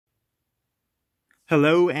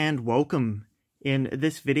Hello and welcome. In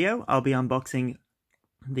this video, I'll be unboxing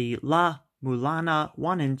the La-Mulana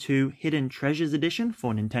 1 and 2 Hidden Treasures Edition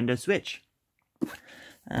for Nintendo Switch.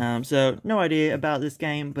 So, no idea about this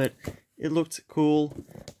game, but it looked cool.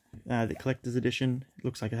 The Collector's Edition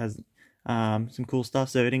looks like it has some cool stuff.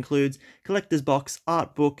 So it includes Collector's Box,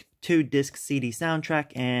 Art Book, 2-disc CD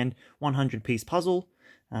soundtrack, and 100-piece puzzle.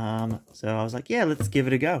 So I was like, yeah, let's give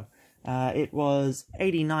it a go. It was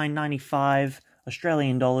 $89.95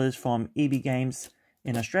 Australian dollars from EB Games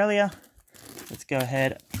in Australia. Let's go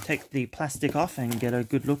ahead, take the plastic off and get a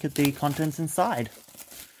good look at the contents inside.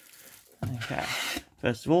 Okay,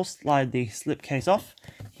 first of all, slide the slipcase off.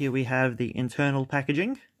 Here we have the internal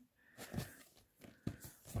packaging.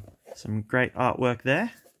 Some great artwork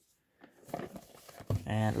there.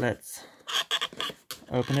 And let's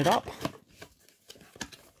open it up.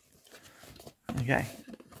 Okay,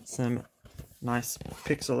 some nice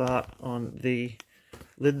pixel art on the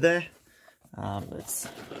lid there. Let's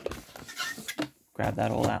grab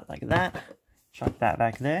that all out like that. Chuck that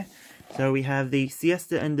back there. So we have the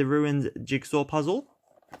Siesta and the Ruins jigsaw puzzle.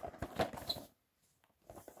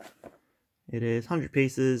 It is 100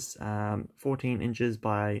 pieces, 14 inches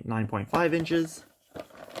by 9.5 inches.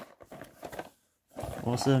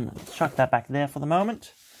 Awesome. Let's chuck that back there for the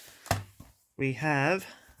moment. We have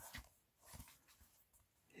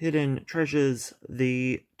Hidden Treasures,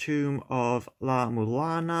 the Tomb of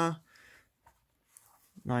La-Mulana.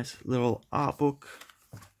 Nice little art book.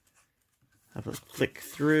 Have a flick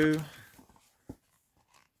through.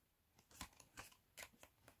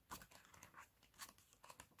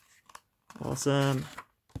 Awesome.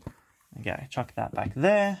 Okay, chuck that back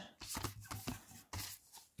there.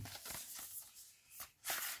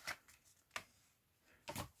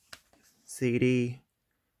 CD.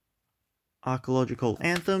 Archaeological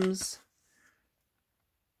Anthems,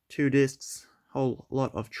 2 discs, whole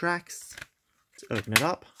lot of tracks. Let's open it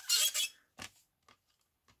up.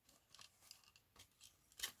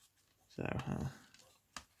 So,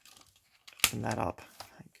 open that up,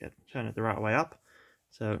 turn it the right way up.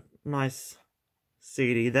 So, nice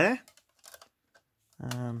CD there.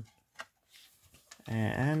 And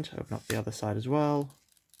open up the other side as well.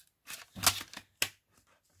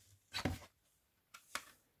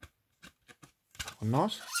 Or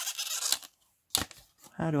not.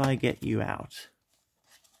 How do I get you out?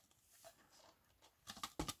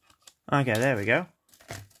 Okay, there we go.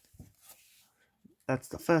 That's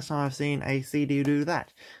the first time I've seen a CD do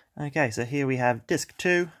that. Okay, so here we have disc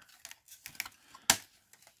 2.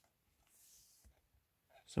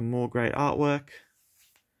 Some more great artwork.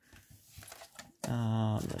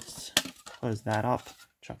 Let's close that up,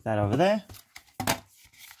 chuck that over there.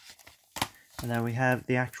 And then we have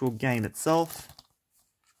the actual game itself.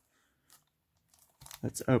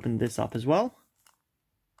 Let's open this up as well.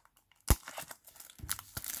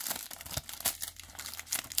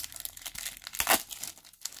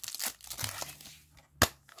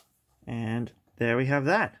 And there we have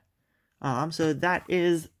that. So that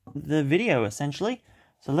is the video essentially.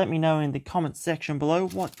 So let me know in the comments section below,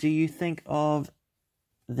 what do you think of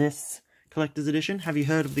this collector's edition? Have you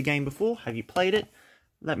heard of the game before? Have you played it?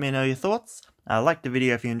 Let me know your thoughts. Like the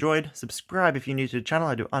video if you enjoyed. Subscribe if you're new to the channel.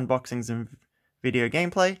 I do unboxings and video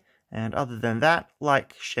gameplay. And other than that,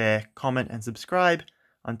 like, share, comment, and subscribe.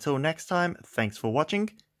 Until next time, thanks for watching,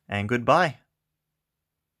 and goodbye.